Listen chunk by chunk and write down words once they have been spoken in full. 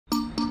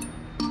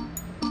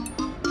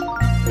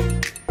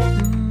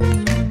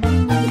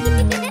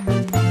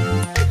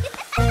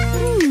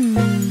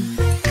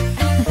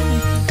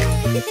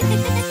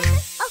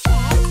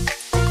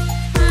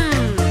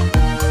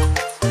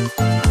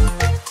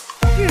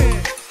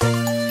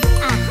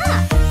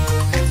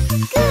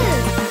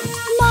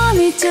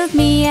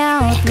me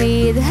out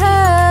with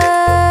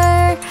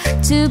her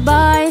to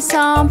buy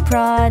some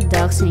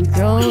products in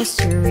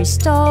grocery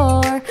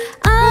store.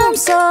 I'm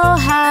so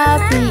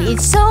happy,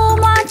 it's so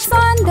much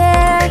fun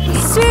there.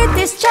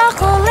 Sweetest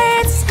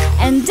chocolates,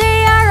 and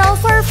they are all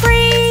for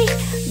free.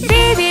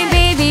 Baby,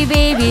 baby,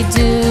 baby,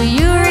 do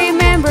you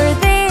remember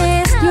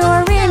this?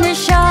 You're in the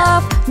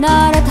shop,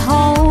 not at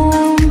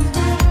home.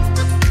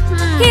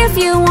 If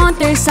you want,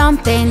 there's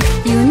something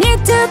you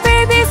need to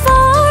pay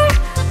before.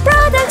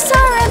 Products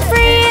aren't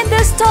free in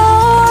the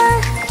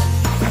store.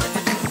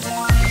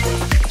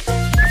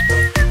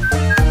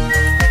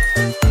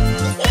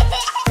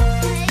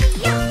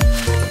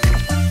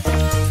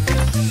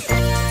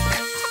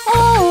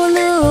 Oh,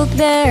 look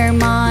there,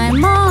 my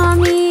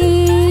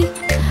mommy.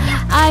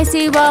 I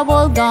see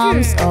bubble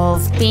gums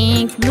of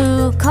pink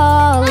blue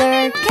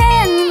color.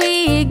 Can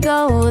we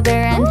go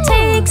there and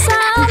take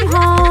some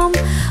home?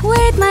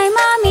 With my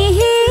mommy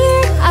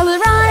here, I will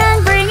run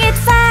and bring it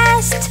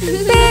fast.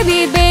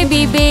 Baby,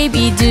 baby,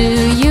 baby, do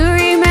you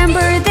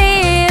remember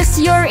this?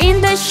 You're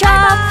in the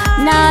shop,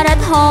 not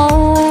at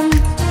home.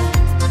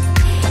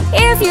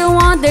 If you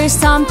want, there's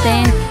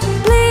something.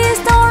 Please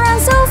don't run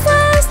so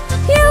fast.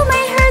 You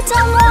may hurt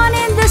someone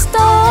in the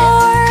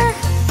store.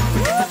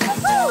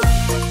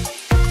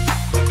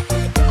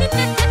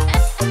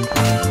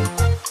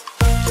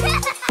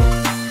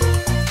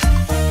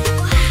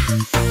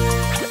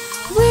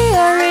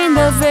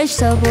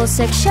 Vegetable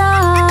section.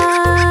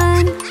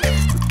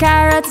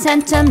 Carrots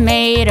and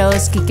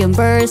tomatoes,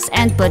 cucumbers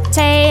and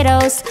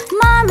potatoes.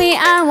 Mommy,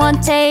 I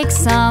want take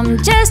some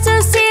just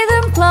to see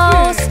them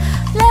close.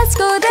 Let's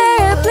go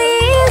there,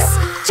 please,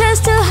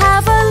 just to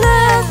have a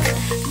look.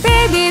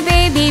 Baby,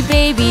 baby,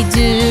 baby,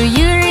 do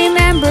you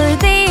remember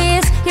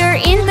this? You're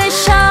in the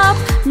shop,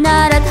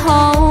 not at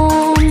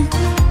home.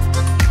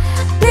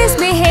 Please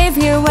behave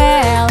here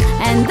well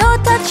and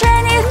don't touch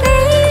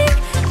anything.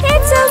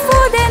 It's a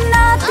food and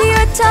not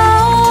your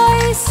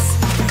toys.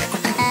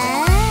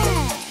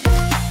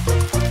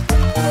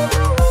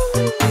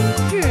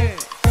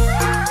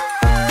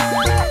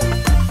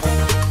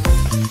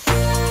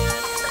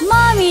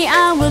 Mommy,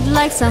 I would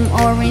like some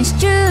orange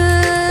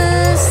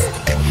juice.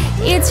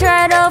 It's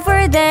right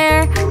over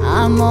there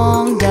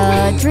among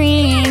the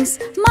drinks.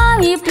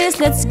 Mommy, please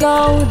let's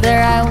go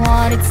there. I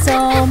want it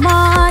so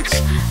much.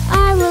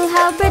 I will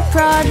have bread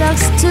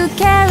products to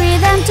carry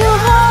them to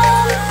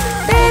home.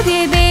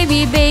 Baby,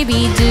 baby,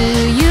 baby, do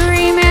you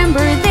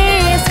remember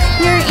this?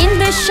 You're in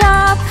the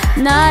shop,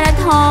 not at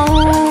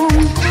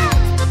home.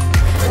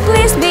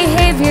 Please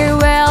behave here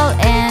well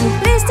and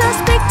please don't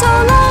speak too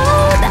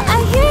loud. I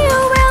hear you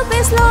well,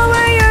 please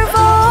lower your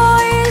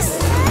voice.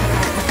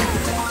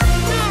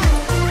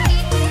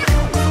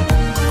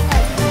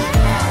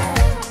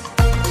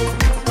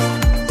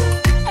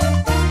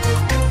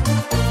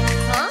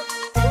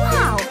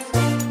 Wow!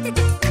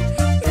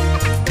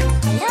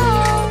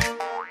 Hello?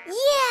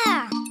 Yeah!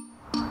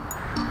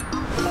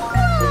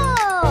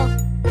 Whoa!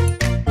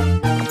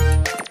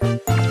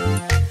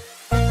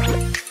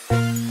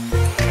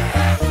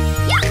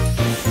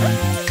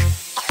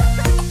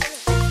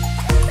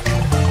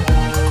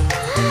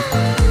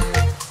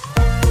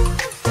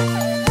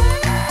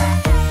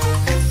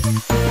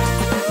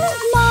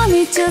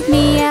 Mommy took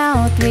me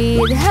out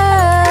with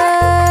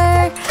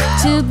her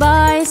to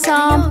buy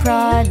some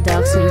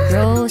products in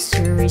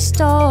grocery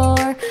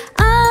store.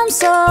 I'm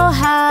so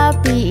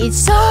happy, it's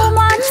so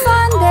much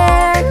fun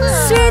there.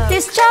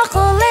 Sweetest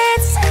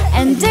chocolates,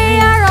 and they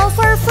are all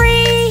for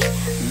free.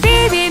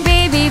 Baby,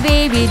 baby,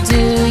 baby,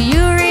 do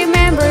you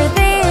remember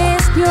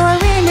this? You're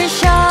in the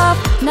shop,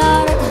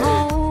 not at home.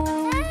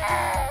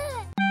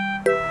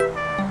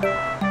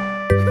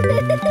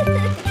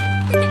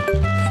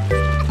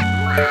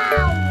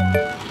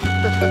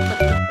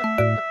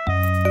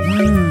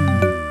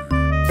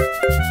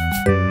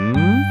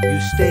 You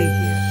stay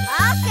here.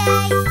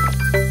 Okay.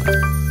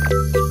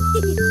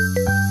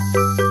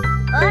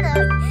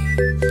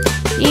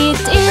 It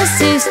is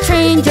a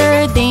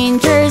stranger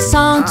danger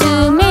song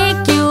to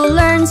make you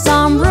learn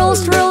some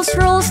rules, rules,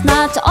 rules.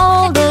 Not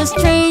all the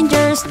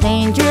strangers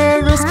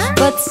dangerous,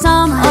 but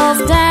some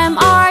of them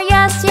are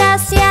yes,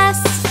 yes, yes.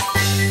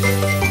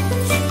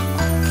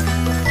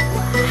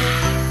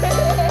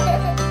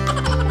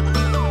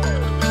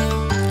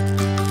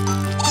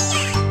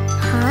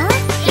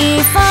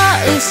 If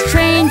a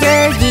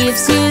stranger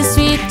gives you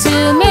sweet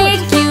to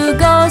make you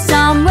go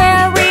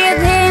somewhere with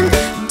him,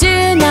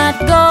 do not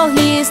go,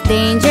 he's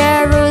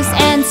dangerous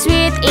and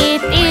sweet.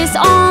 It is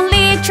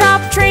only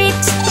trap treat.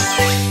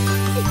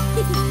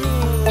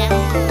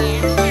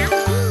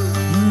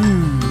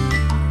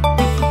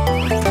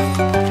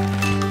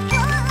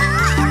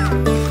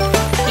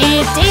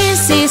 It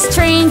is a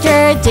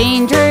stranger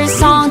danger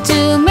song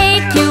to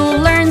make you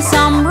learn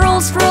some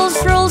rules, rules,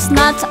 rules.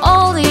 Not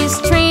all is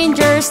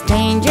strangers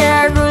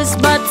dangerous,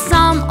 but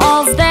some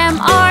of them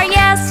are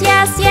yes,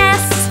 yes, yes.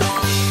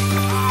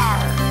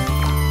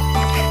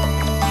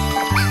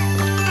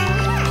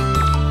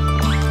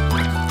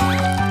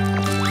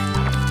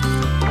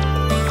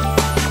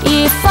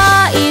 If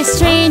a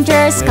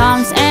stranger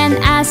comes and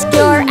asks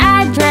your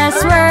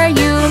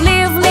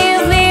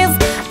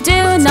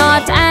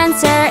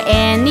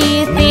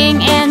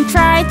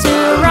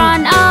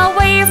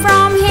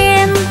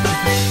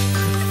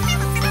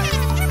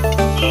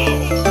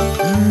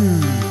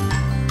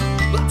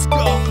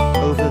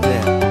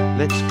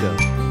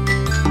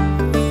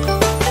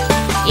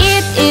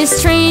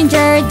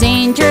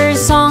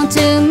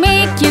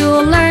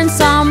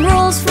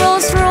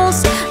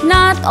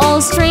not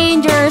all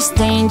strangers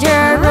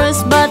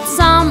dangerous, but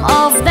some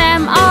of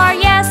them are.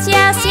 Yes,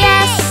 yes,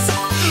 yes.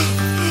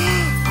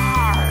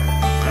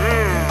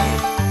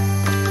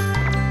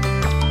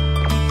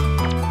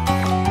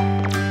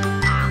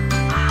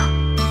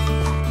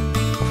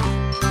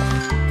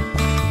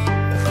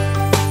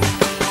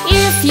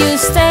 If you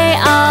stay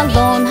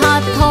alone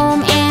at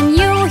home and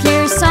you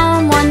hear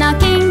someone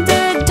knocking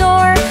the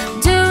door,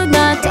 do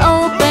not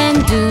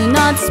open, do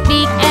not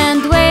speak,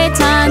 and wait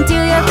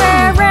until your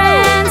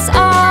parents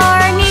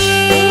are near.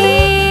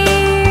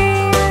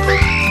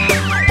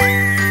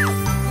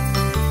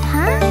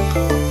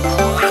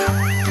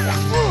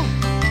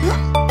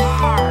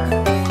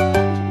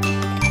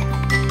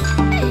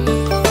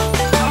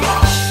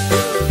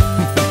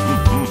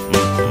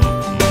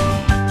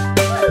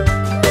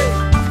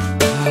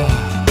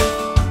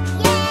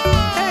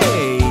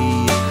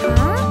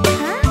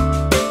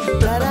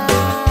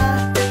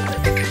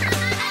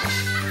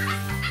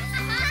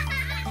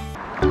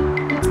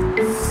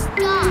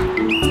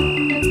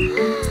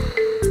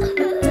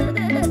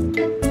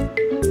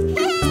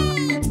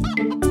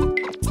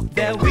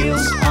 The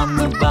wheels on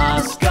the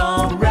bus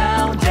go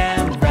round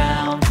and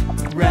round,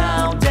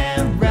 round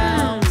and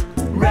round,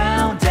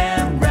 round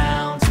and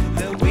round.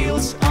 The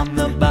wheels on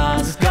the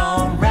bus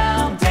go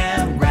round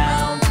and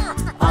round,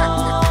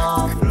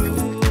 all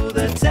through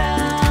the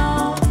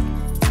town.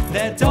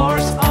 The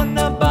doors on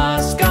the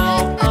bus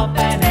go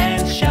open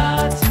and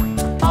shut,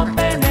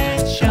 open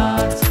and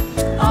shut,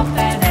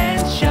 open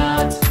and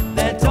shut.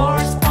 The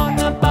doors on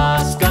the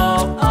bus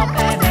go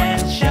open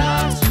and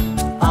shut,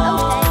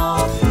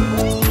 all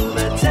through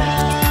the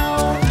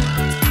town.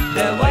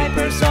 The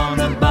wipers on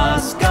the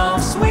bus go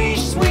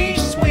swish, swish,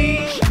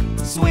 swish,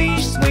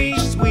 swish,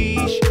 swish,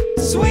 swish,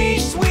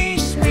 swish,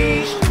 swish,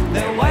 swish.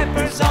 The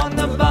wipers on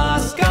the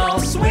bus go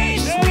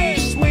swish,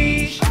 swish,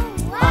 swish,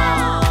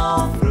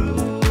 all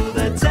through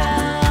the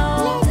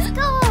town. Let's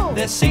go.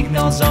 The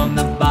signals on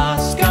the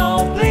bus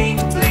go blink,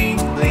 blink,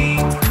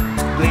 blink,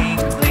 blink,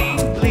 blink,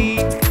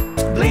 blink,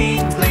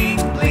 blink, blink,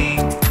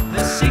 blink.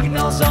 The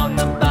signals on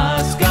the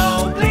bus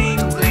go blink,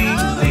 blink,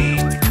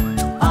 blink,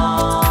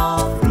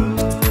 all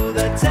through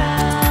the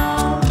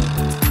town.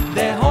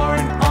 The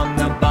horn on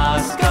the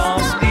bus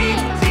goes beep,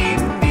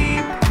 beep,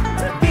 beep,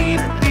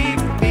 beep,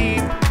 beep,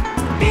 beep,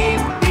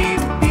 beep,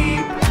 beep,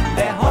 beep.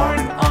 The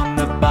horn on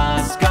the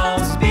bus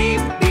goes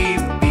beep,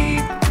 beep,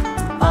 beep,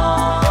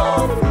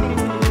 all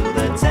through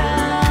the town.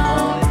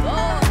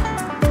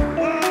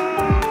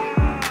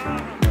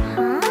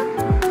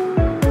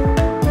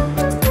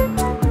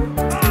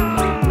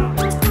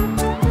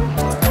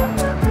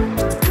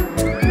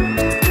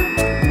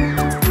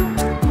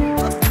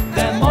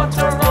 The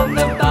motor on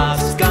the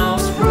bus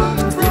goes vroom,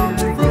 vroom,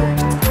 vroom,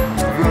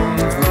 vroom,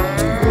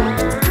 vroom,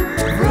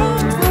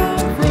 vroom,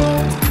 vroom,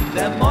 vroom.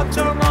 The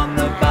motor on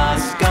the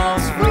bus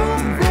goes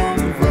vroom, vroom,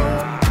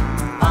 vroom,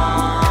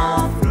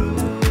 all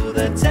through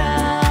the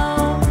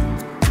town.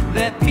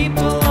 The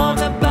people on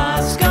the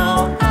bus go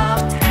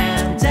up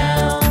and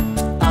down,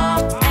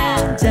 up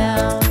and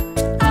down,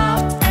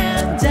 up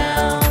and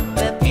down.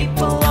 The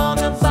people on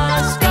the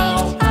bus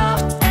go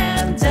up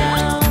and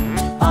down,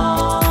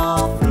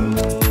 all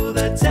through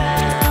the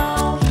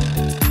town.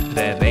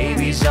 The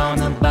babies on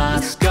the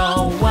bus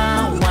go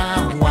wow,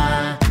 wow,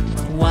 wow,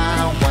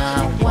 wow,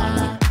 wow,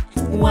 wow,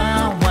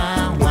 wow,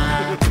 wow,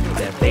 wow.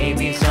 The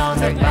babies on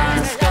the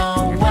bus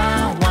go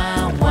wow,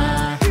 wow,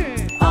 wow,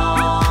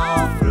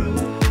 all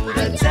through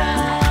the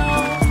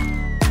town.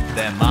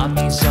 The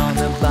mommies on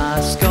the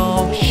bus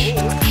go shh,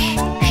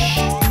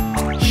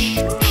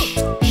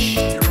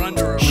 you're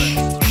under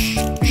arrest.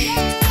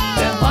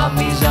 The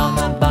mommies on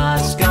the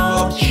bus go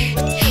shh,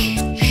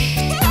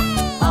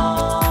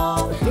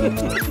 all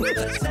through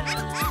the town.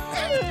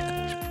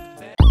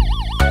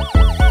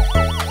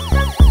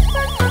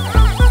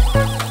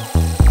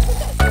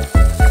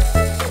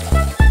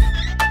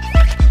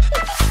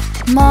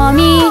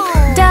 Mommy,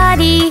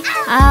 Daddy,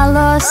 I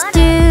lost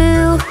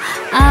you.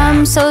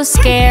 I'm so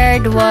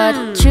scared,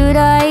 what should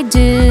I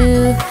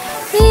do?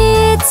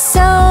 It's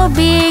so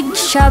big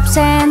shop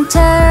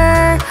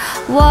center.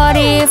 What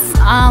if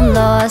I'm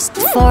lost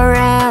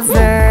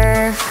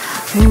forever?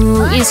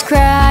 Who is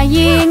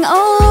crying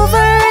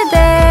over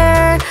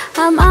there?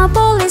 I'm a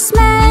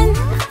policeman,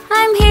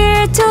 I'm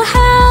here to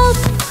help.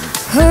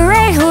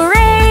 Hooray,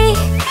 hooray!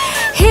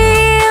 He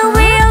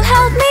will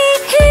help me,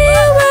 he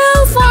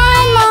will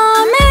find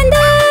Mom and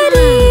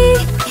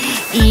Daddy.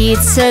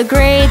 It's so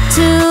great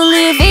to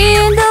live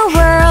in the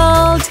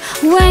world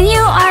when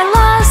you are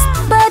lost,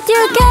 but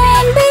you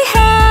can be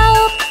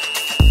helped.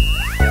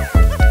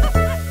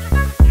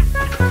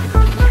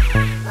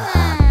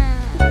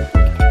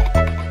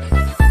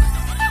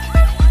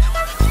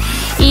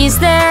 Is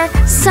there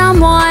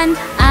someone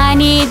I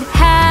need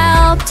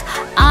help?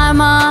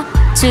 I'm a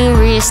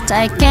tourist,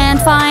 I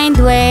can't find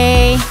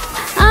way.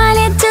 I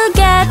need to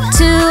get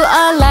to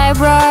a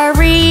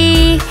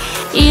library.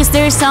 Is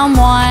there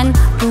someone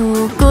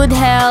who could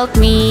help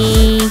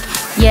me?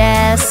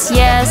 Yes,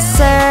 yes,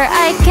 sir,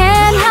 I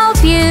can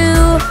help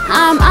you.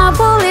 I'm a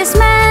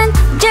policeman,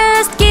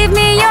 just give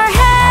me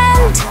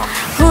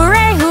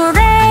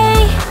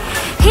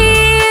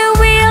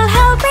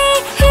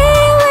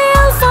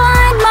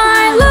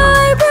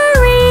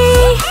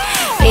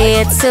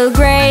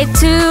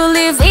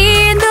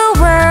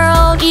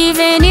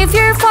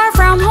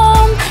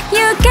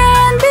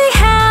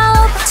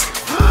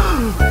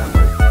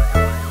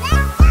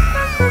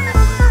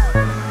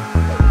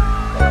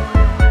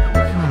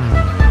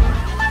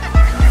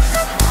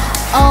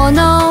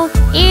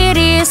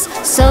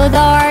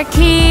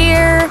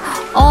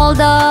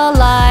the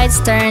lights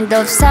turned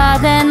off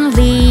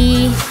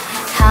suddenly.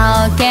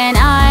 How can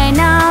I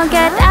now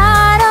get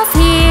out of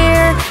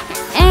here?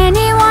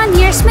 Anyone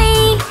hears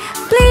me?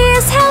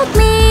 Please help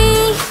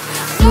me.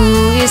 Who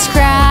is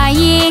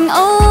crying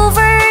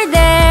over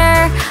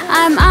there?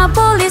 I'm a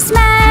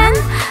policeman.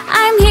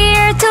 I'm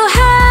here to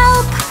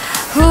help.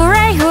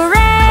 Hooray,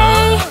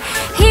 hooray!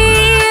 He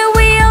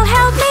will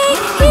help me.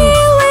 He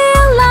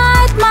will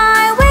light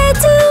my way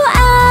to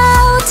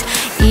out.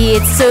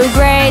 It's so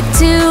great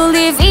to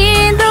live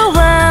in the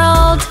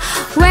world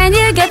when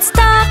you get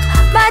stuck,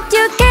 but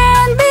you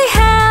can be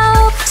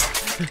helped.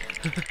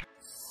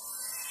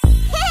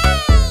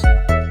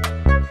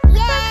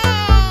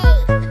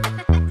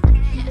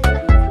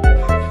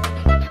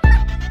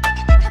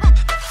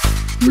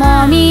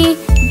 Mommy,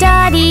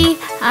 Daddy,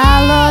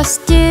 I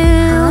lost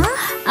you.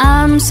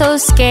 I'm so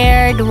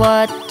scared,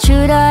 what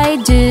should I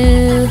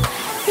do?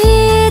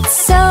 It's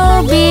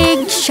so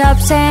big, shop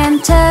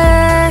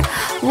center.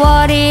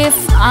 What if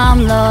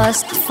I'm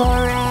lost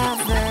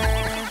forever?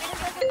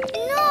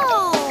 No.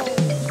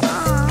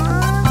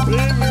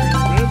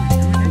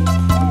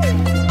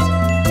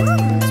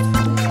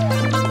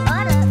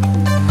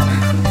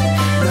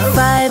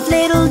 5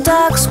 little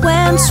ducks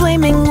went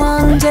swimming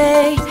one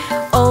day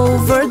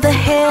over the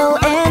hill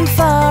and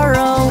far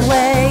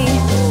away.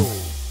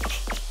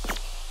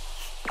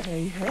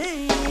 Hey,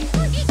 hey.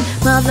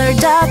 Mother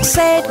duck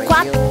said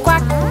quack,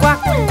 quack,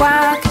 quack,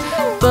 quack,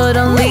 but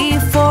only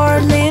 4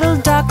 little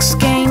ducks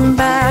came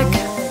back.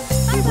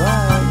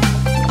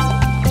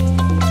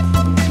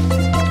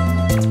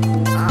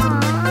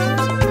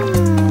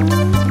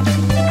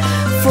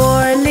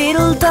 4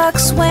 little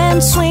ducks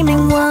went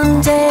swimming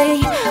one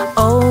day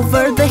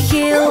over the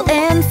hill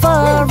and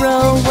far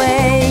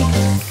away.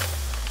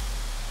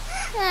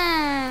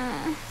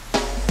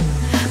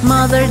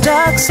 Mother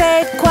duck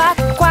said quack,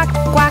 quack,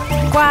 quack,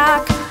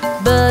 quack,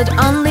 but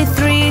only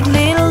 3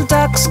 little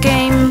ducks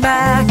came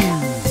back.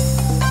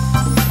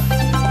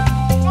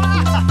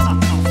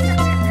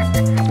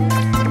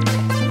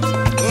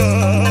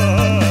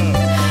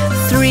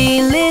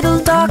 3 little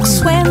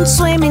ducks went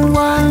swimming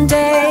one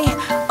day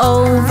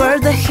over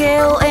the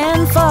hill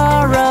and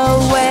far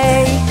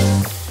away.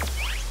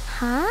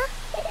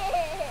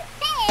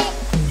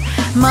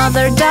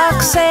 Mother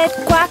duck said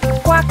quack,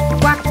 quack,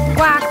 quack,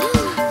 quack,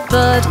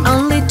 but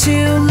only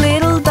 2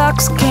 little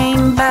ducks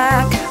came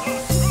back.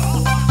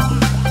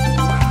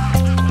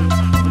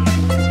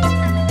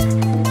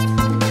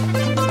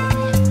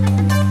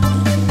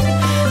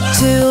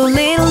 2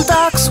 little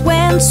ducks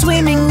went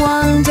swimming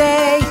one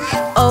day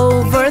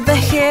over the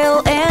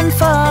hill and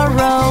far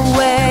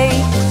away.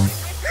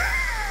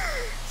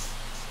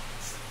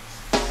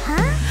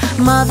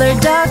 Mother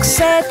duck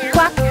said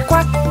quack,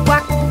 quack,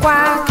 quack,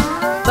 quack,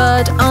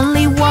 but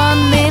only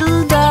 1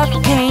 little duck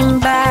came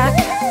back.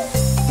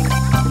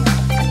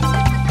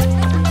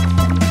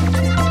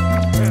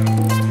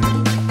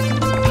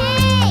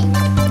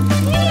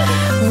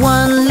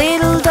 One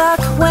little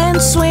duck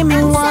went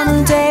swimming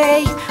one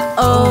day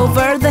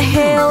over the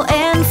hill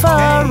and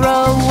far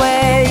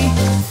away.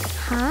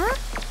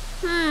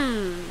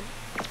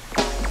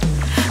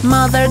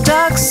 Mother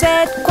duck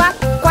said quack,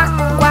 quack,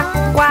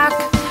 quack, quack,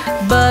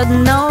 but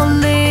no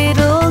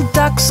little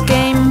ducks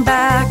came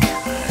back.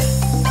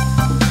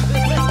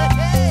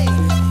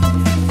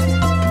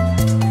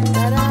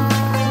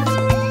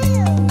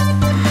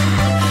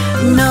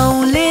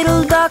 No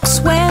little ducks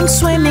went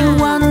swimming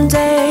one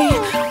day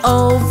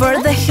over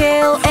the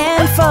hill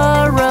and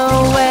far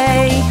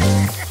away.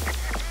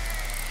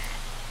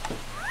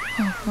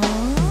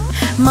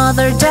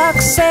 Mother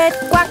duck said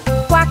quack,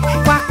 quack,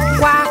 quack,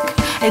 quack,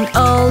 and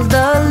all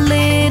the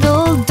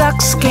little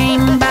ducks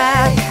came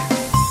back.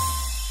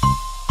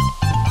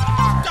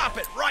 Stop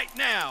it right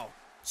now!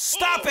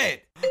 Stop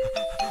it!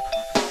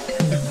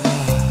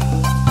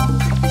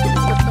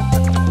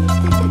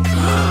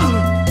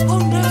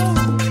 Oh no!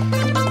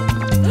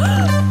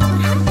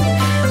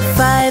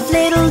 5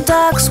 little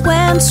ducks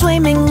went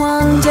swimming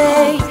one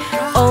day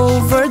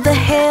over the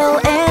hill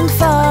and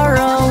far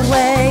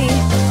away.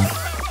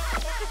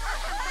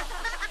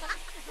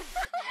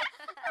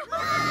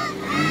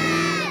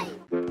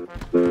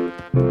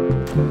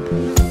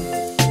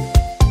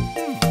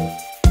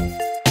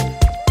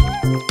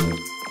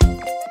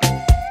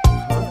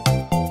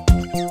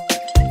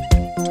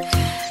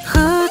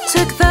 Who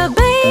took the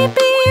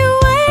baby?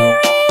 Where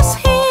is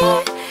he?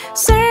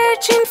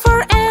 Searching for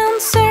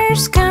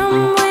answers,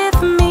 come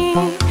with me.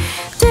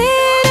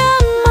 Did a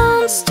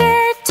monster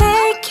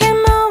take him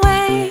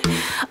away?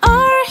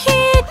 Or he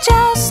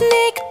just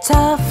sneaked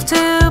off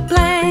to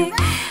play?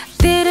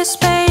 Did a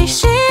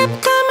spaceship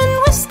come and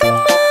whisk him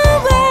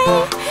away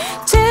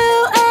to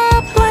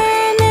a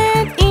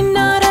planet in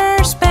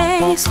outer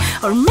space?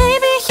 Or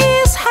maybe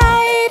he's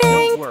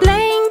hiding,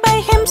 playing by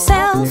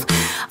himself.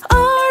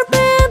 Or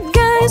bad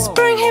guys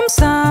bring him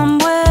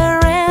somewhere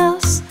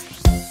else.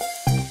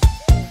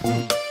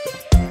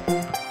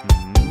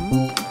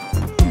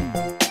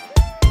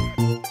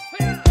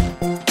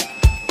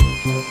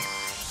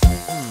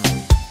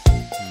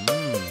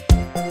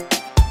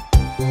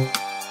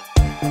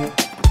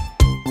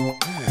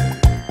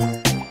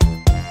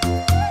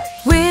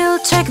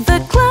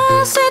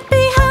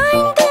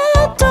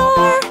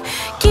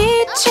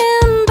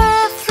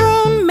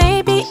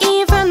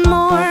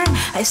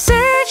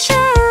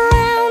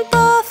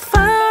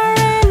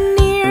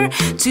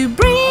 to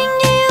bring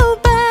you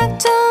back.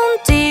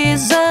 Don't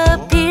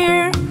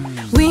disappear.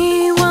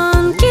 We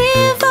won't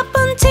give up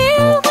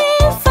until we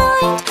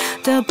find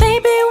the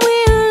baby we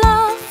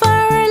love,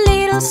 our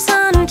little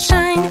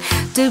sunshine.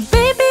 The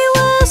baby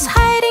was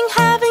hiding,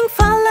 having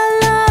fun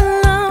all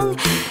along.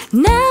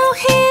 Now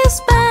he's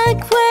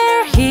back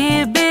where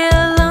he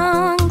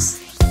belongs.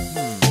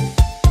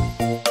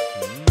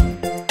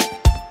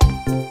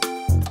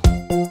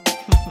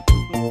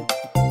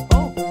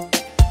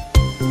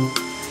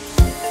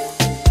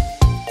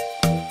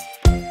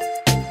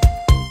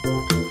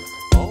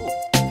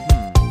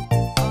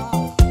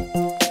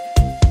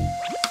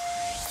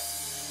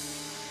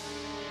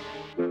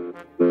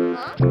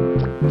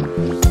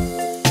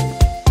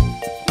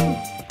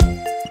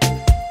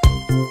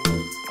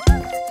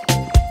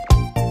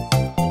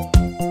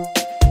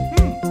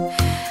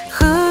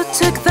 Who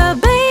took the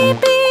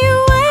baby?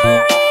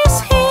 Where is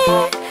he?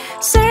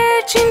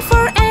 Searching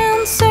for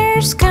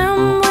answers,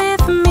 come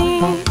with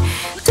me.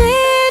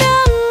 Did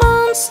a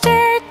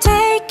monster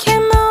take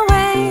him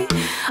away?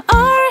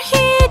 Or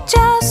he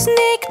just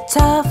sneaked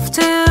off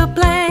to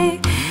play?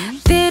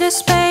 Did a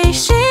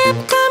spaceship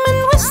come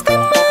and whisk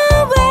him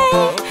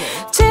away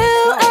to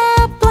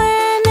a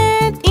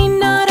planet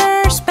in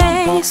outer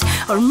space?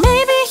 Or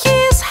maybe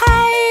he's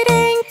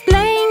hiding,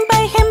 playing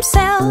by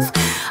himself.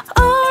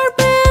 Or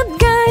bad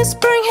guys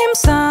bring him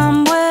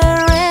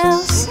somewhere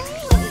else.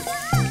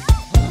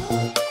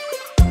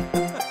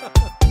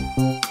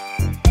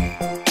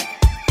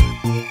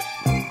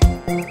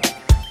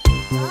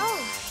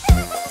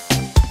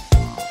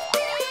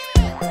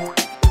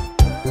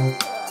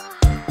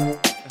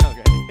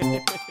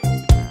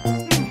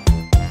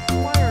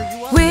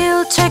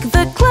 We'll check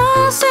the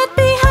closet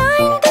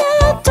behind the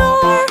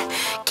door,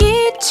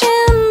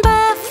 kitchen,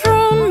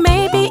 bathroom,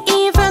 maybe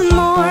even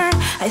more.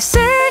 I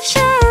search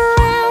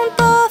around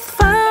both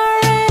far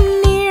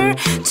and near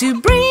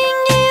to bring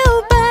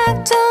you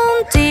back.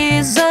 Don't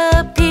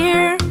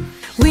disappear.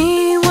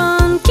 We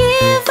won't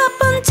give up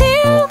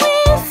until we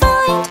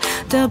find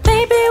the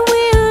baby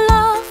we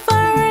love,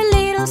 our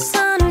little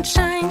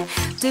sunshine.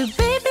 The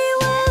baby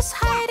was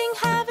hiding,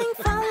 having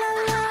fun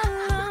all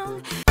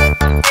along.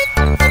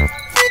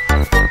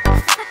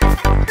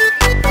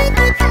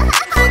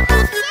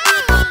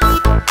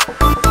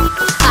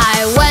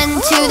 I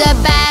went to the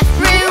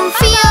bathroom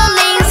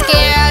feeling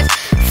scared,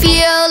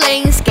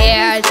 feeling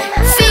scared,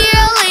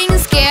 feeling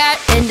scared.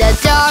 In the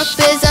dark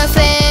bizarre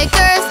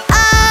figures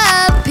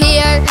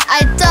appeared.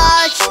 I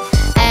dodged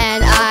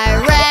and I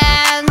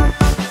ran.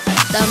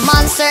 The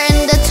monster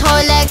in the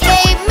toilet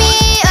gave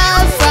me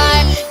a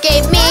fright,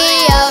 gave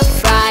me a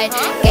fright,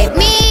 gave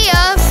me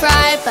a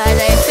fright. But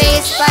I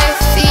faced my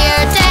fear.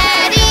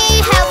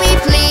 Daddy, help me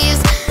please,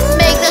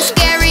 make the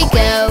scary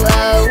go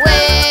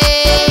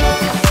away.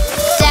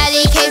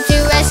 Daddy came to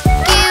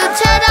rescue,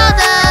 turn on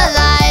the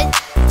light,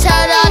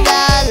 turn on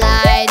the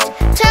light,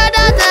 turn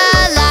on the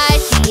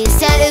light. He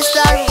said it's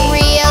not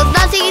real,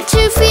 nothing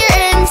to fear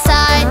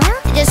inside,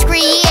 just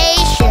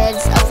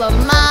creations of a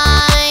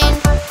mind.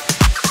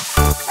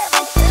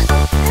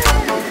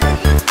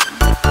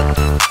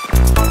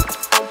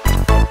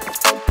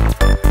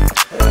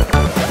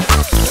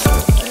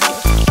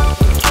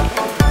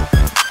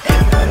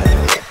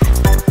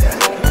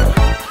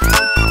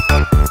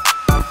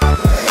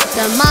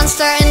 The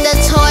monster in the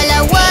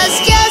toilet was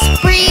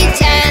just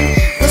pretend,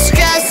 was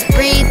just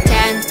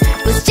pretend,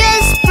 was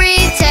just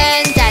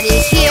pretend.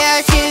 Daddy's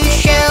here to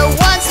show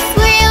what's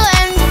real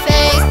and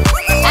fake.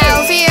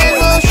 Our fears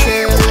will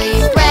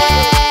surely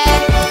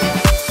break.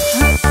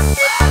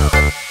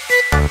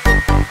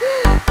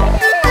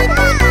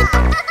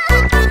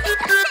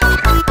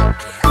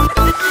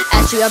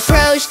 As you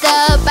approach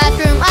the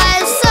bathroom,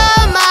 I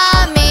saw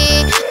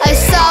mommy, I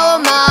saw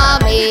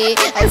mommy,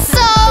 I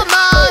saw mommy.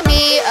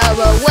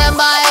 Overwhelmed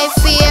by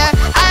fear,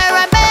 I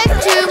ran back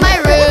to my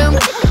room,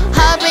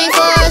 hoping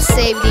for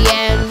safety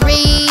and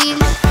read.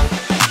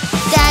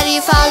 Daddy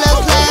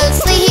followed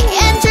closely, he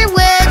entered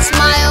with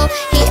smile,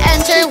 he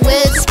entered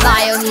with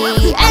smile,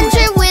 he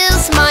entered with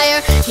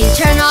smile. He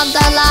turned on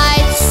the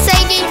light,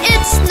 saying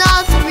it's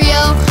not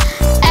real,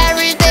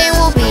 everything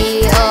will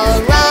be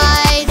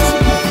alright.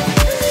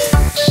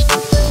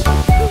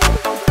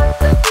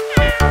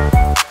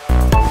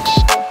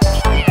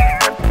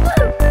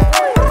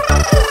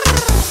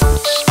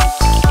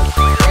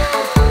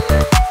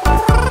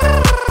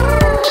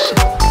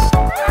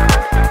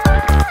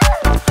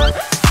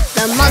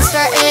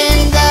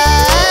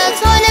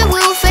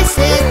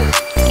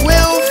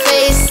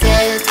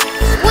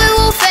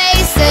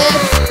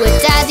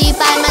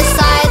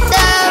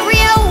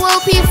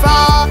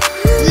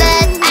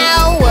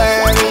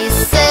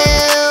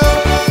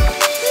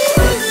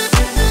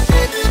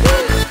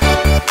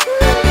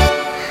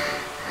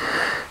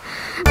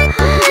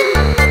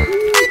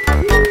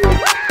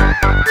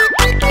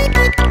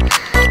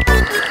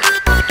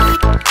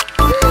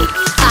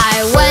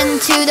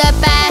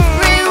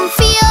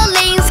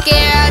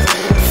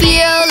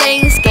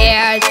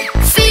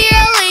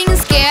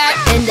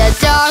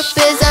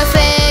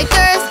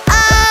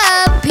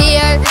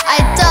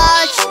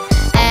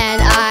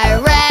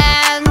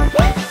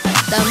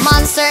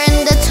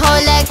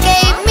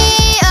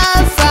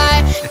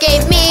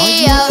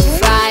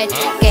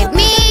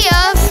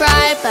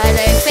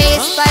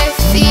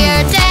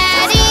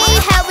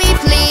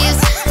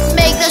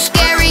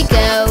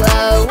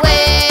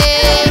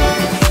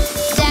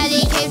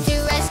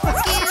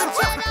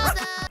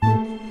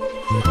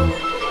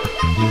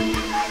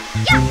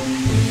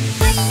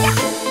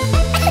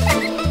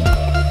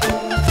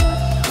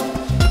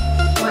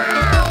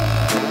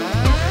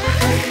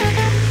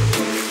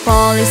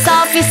 Police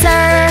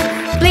officer,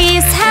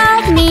 please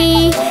help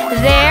me.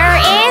 There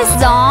is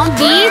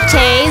zombie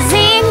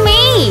chasing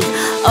me.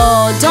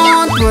 Oh,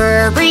 don't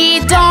worry,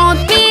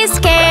 don't be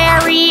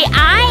scary.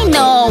 I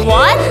know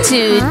what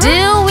to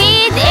do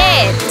with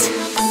it.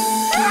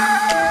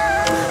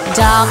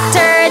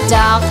 Doctor,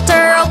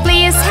 doctor, oh,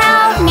 please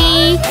help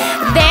me.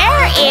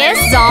 There is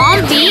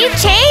zombie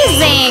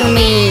chasing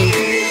me.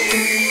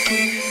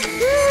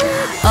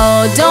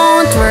 Oh,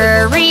 don't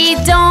worry,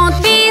 don't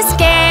be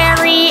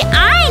scary.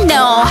 I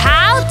know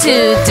how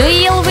to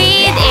deal with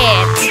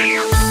it.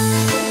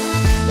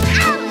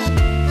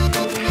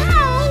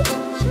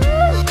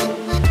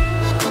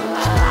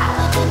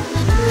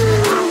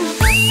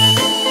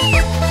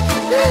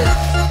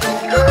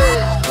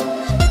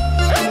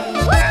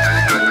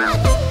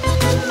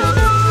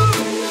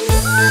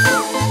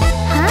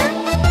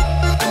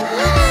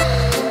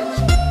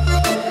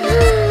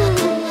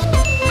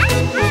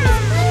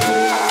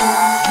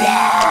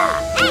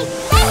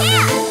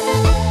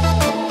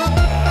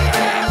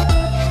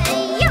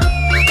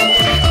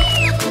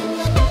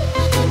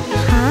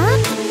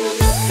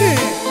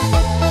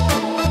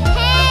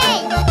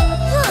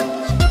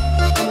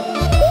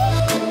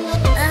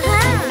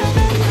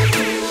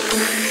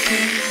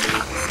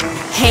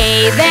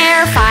 Hey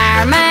there,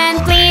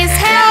 fireman, please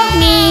help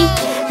me.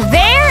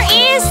 There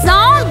is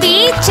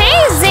zombie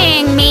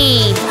chasing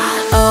me.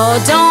 Oh,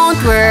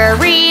 don't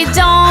worry,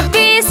 don't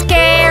be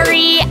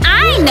scary.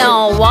 I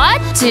know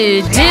what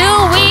to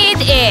do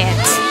with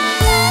it.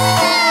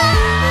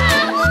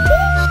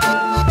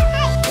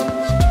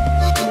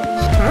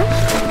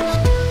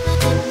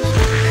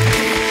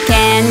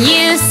 Can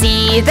you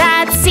see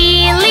that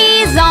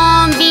silly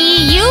zombie?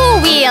 You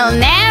will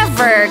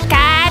never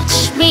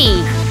catch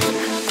me.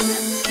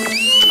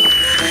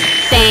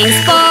 Thanks,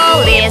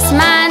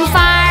 policeman,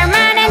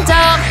 fireman, and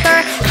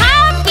doctor.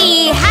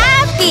 Happy,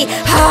 happy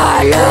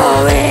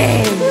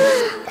Halloween!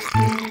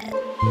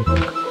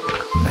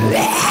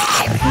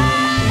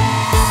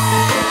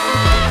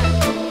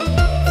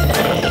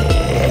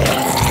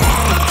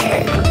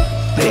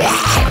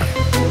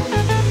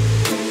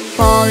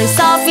 Police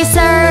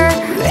officer,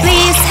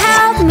 please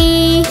help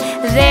me.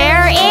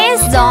 There is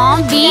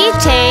zombie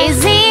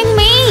chasing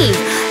me.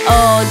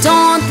 Oh,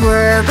 don't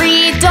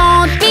worry,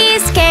 don't be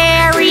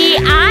scary.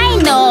 I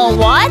know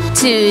what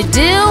to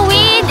do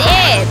with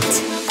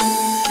it.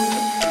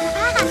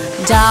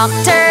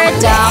 Doctor,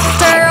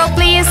 doctor, oh,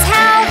 please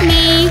help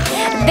me.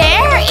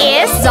 There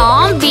is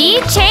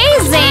zombie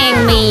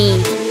chasing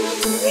me.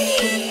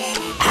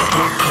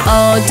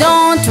 Oh,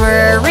 don't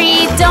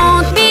worry,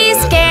 don't be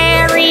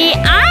scary.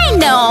 I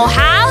know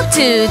how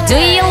to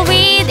deal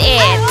with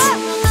it.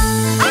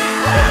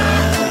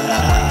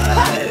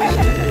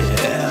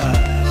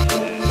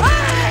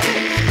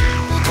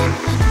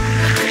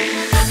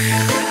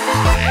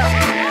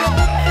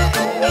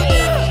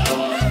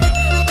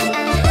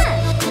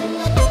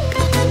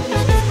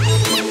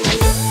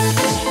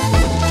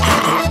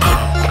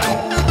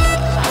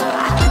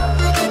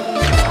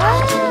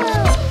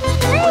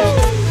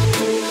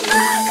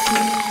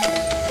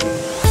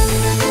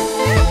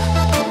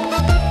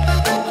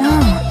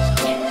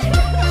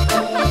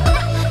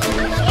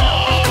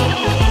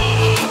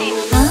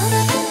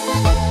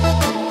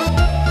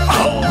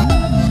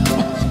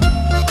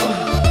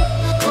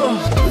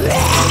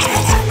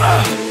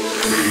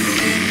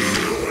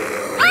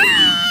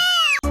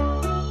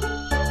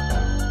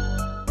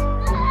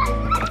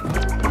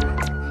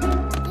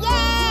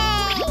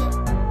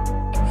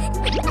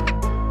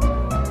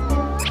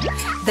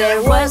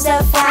 There was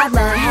a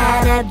farmer,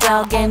 had a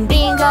dog, and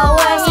Bingo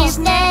was his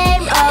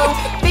name. Oh,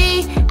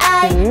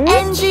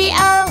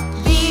 B-I-N-G-O,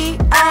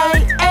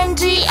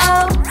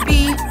 B-I-N-G-O,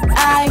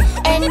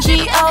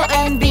 B-I-N-G-O,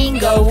 and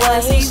Bingo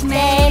was his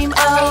name.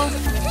 Oh,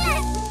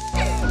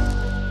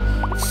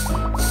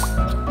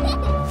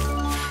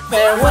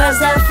 there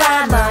was a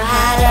farmer,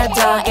 had a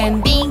dog,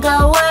 and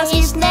Bingo was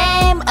his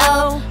name.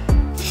 Oh,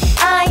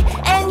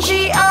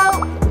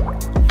 I-N-G-O,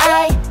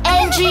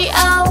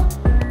 I-N-G-O,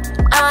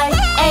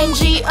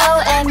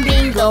 I-N-G-O, and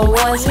Bingo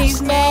was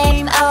his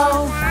name.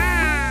 Oh,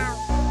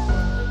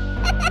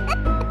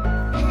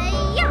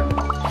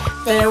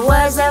 there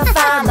was a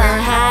farmer,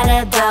 had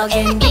a dog,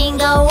 and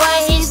Bingo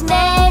was his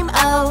name.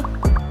 Oh,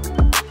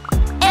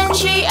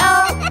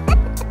 N-G-O,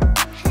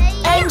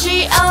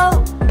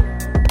 N-G-O,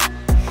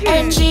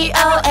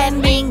 N-G-O,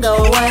 and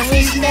Bingo was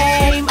his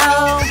name.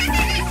 Oh,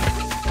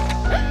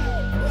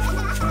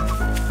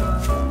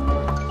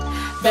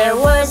 there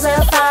was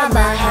a farmer,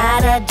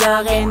 had a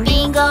dog, and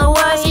Bingo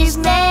was his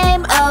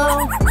name.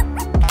 Oh,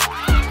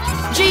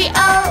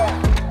 G-O,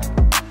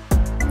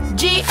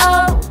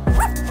 G-O,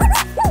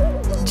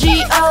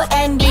 G-O,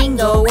 and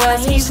Bingo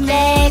was his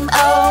name.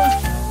 Oh,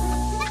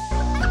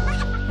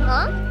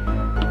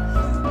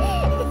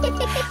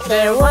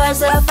 there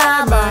was a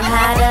farmer,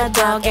 had a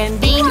dog, and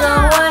Bingo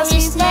was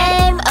his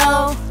name.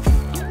 Oh,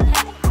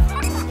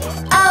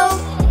 oh,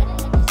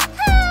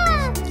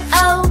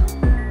 oh,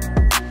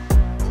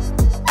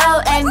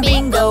 oh, and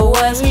Bingo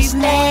was his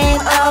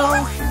name.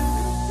 Oh,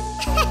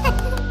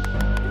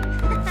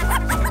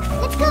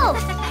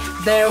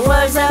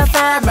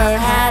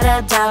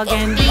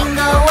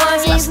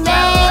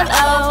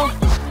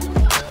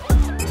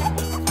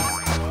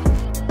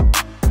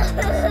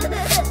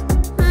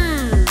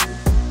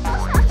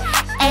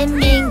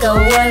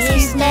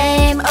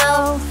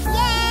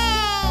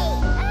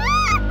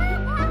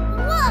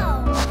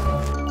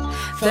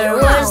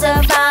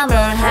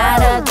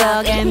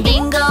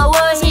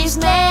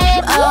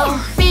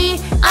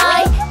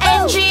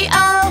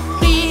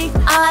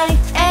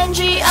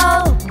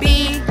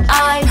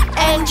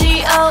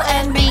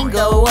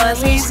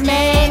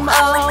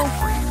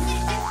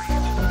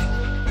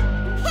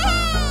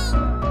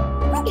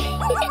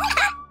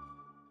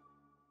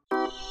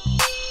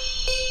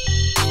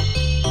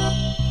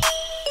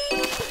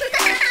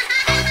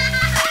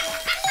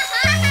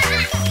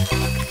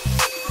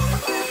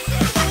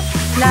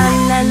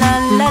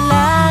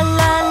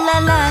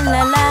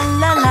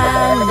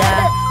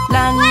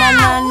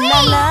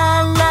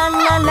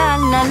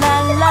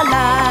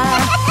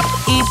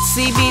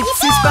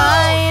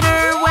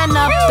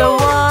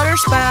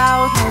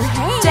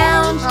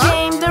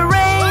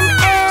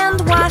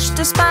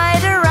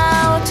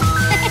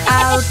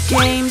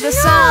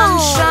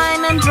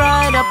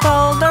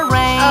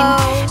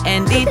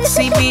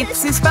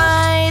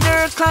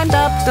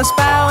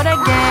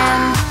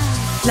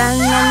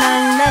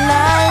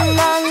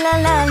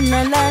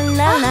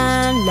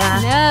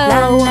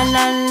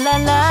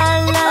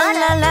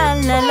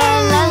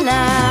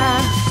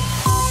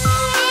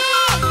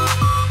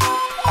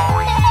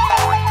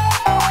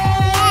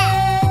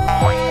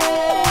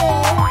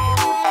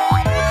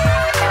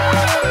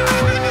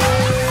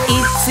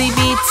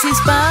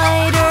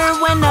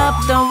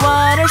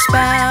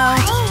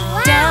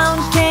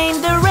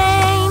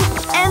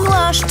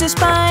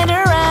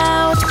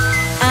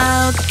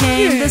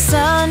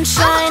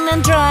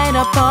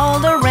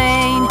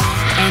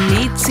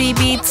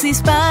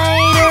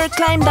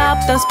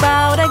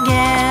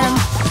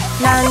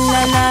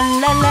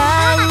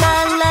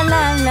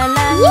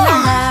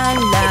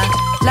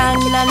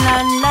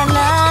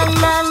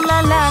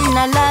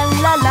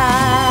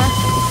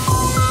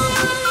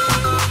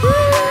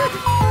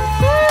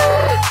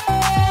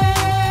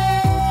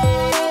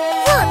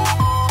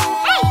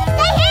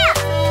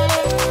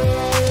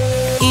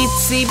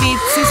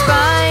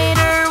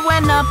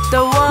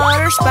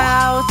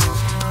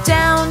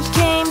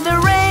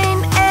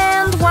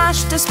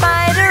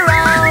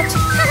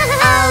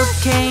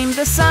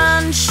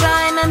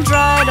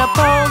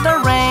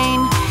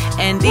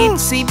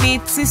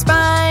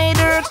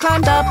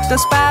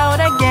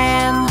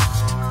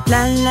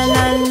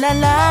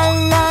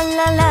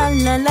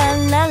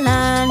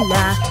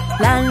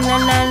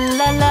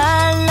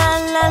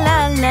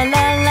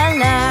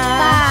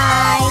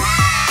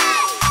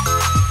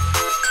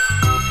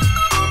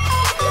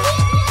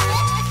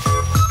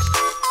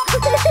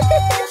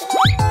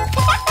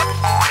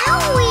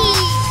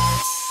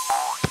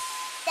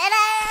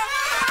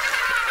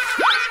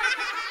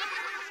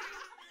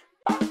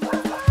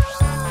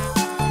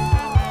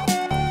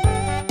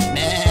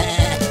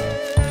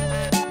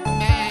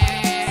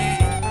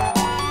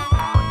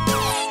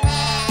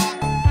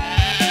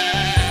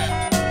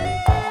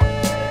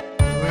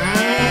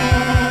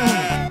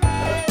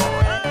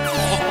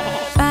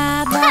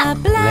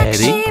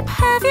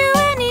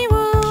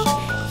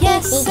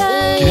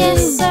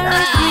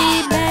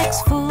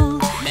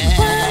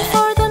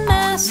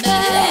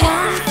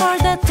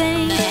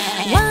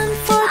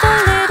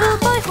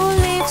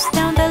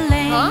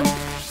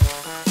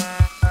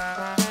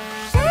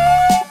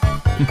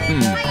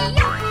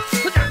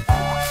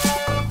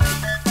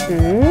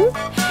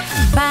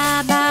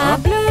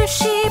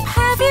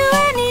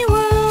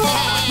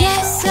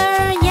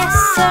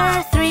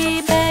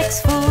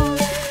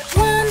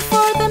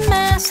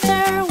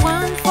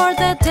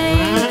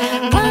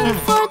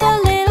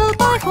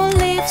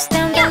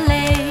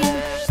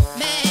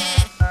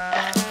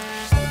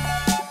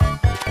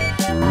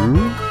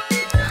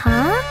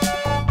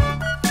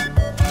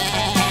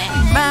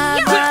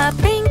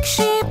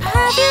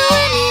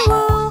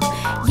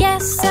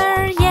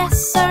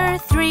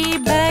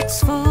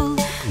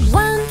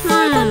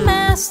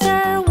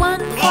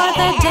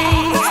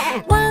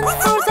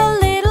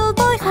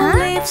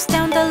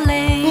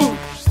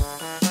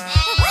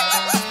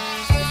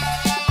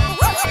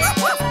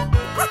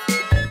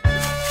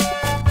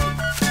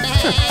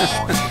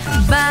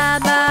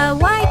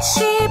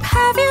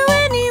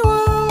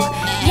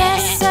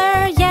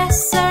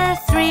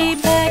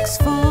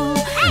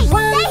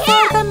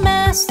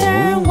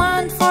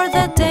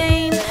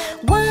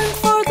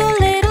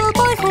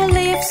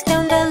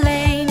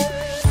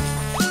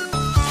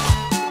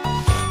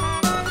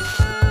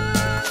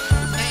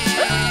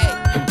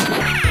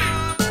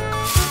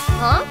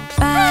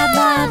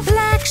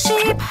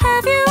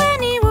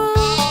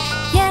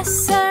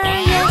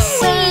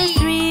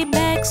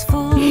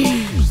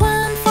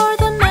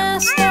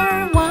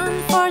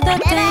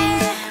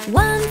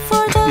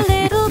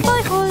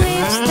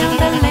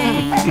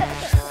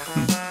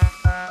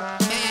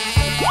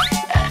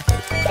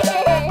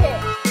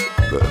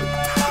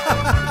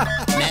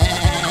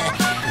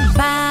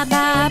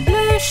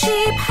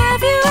 sheep